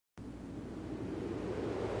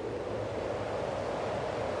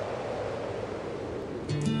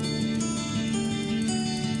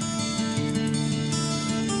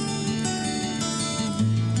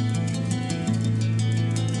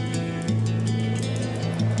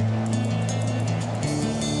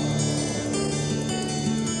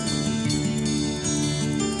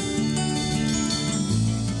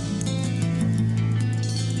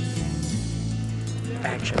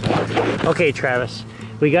Okay, Travis,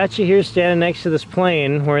 we got you here standing next to this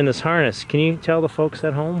plane wearing this harness. Can you tell the folks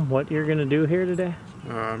at home what you're going to do here today?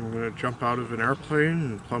 I'm going to jump out of an airplane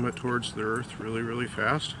and plummet towards the earth really, really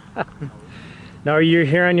fast. Now, are you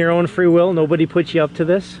here on your own free will? Nobody put you up to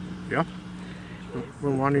this? Yeah. I've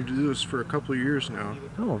been wanting to do this for a couple of years now.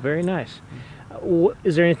 Oh, very nice.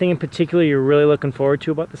 Is there anything in particular you're really looking forward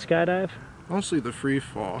to about the skydive? Mostly the free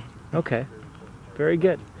fall. Okay, very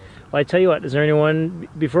good. Well, I tell you what, is there anyone,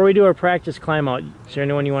 before we do our practice climb out, is there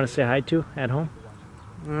anyone you want to say hi to at home?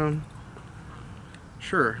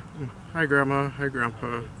 Sure. Hi, Grandma. Hi,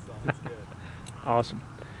 Grandpa. Awesome.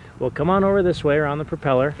 Well, come on over this way around the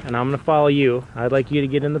propeller, and I'm going to follow you. I'd like you to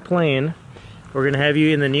get in the plane. We're going to have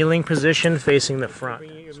you in the kneeling position facing the front.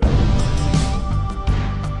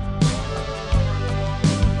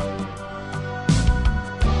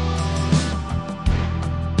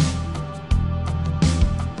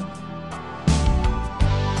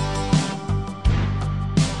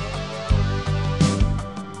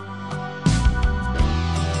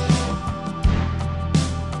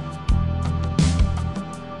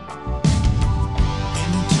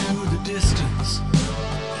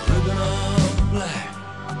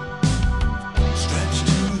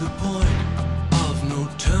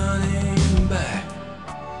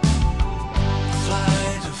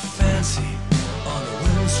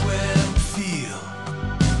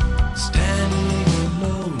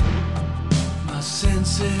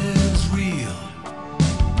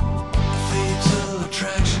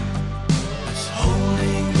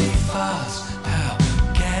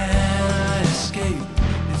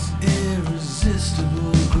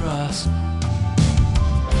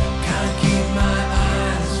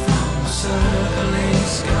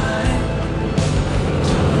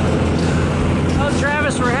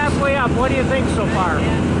 Travis, we're halfway up. What do you think so far? Cool.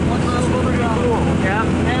 Yeah?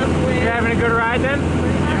 You're having a good ride then?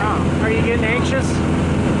 Yeah. Are you getting anxious?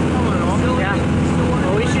 Yeah.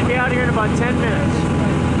 Well, we should be out here in about 10 minutes.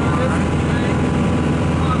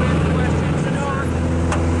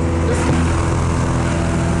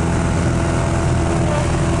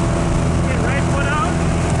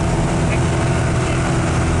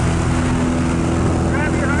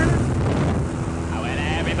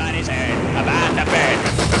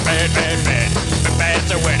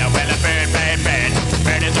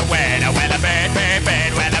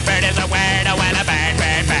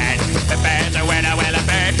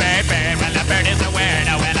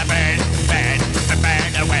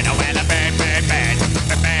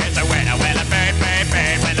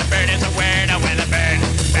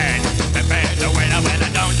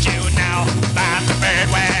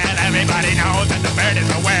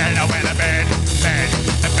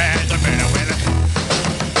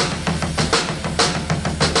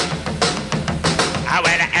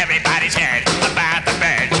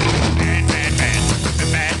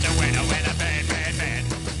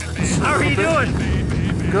 How are you doing?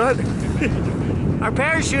 Good. Our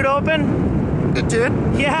parachute open? It did?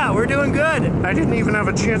 Yeah, we're doing good. I didn't even have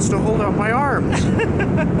a chance to hold out my arms.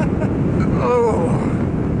 Oh.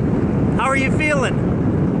 How are you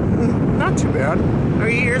feeling? Not too bad. Are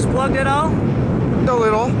your ears plugged at all? A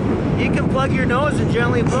little. You can plug your nose and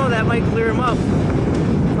gently blow. That might clear them up.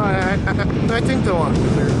 I think they'll want to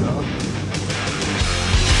clear it up.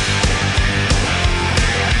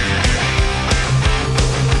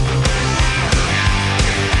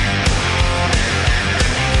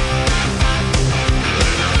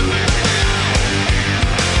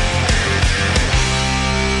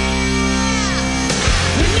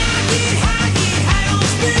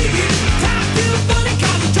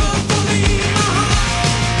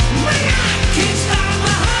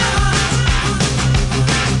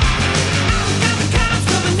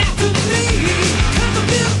 Coming after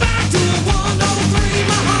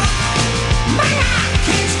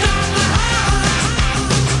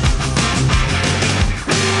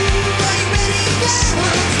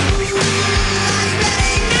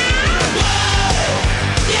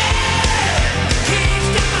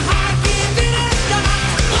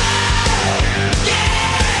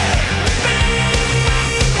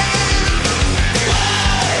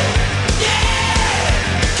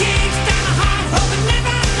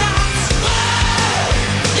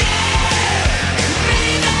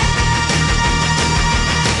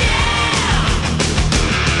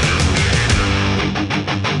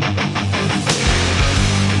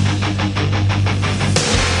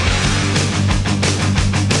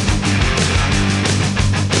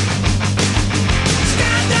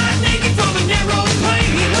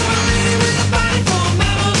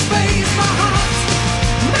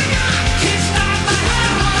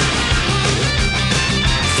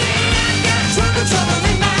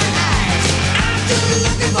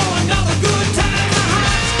looking for another good time. The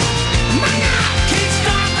heart, my God, can't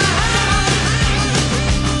stop the heart.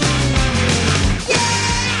 Yeah,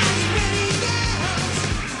 are you ready, girls?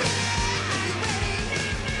 Are you ready?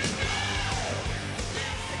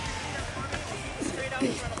 Straight out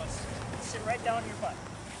in front of us. Sit right down your butt.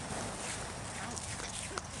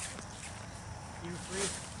 You free.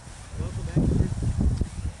 Welcome back.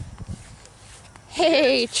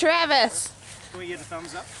 Hey, Travis. Can we get a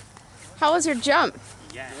thumbs up? How was your jump?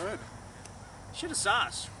 Yeah. Good. Should have saw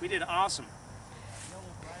us. We did awesome.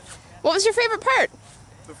 What was your favorite part?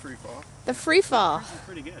 The free fall. The free fall. This is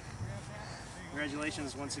pretty good.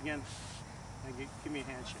 Congratulations once again. Give me a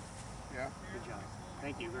handshake. Yeah. Good job.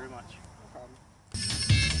 Thank you very much. No problem.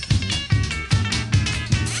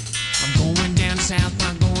 I'm going down south,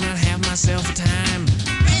 I'm gonna have myself a time.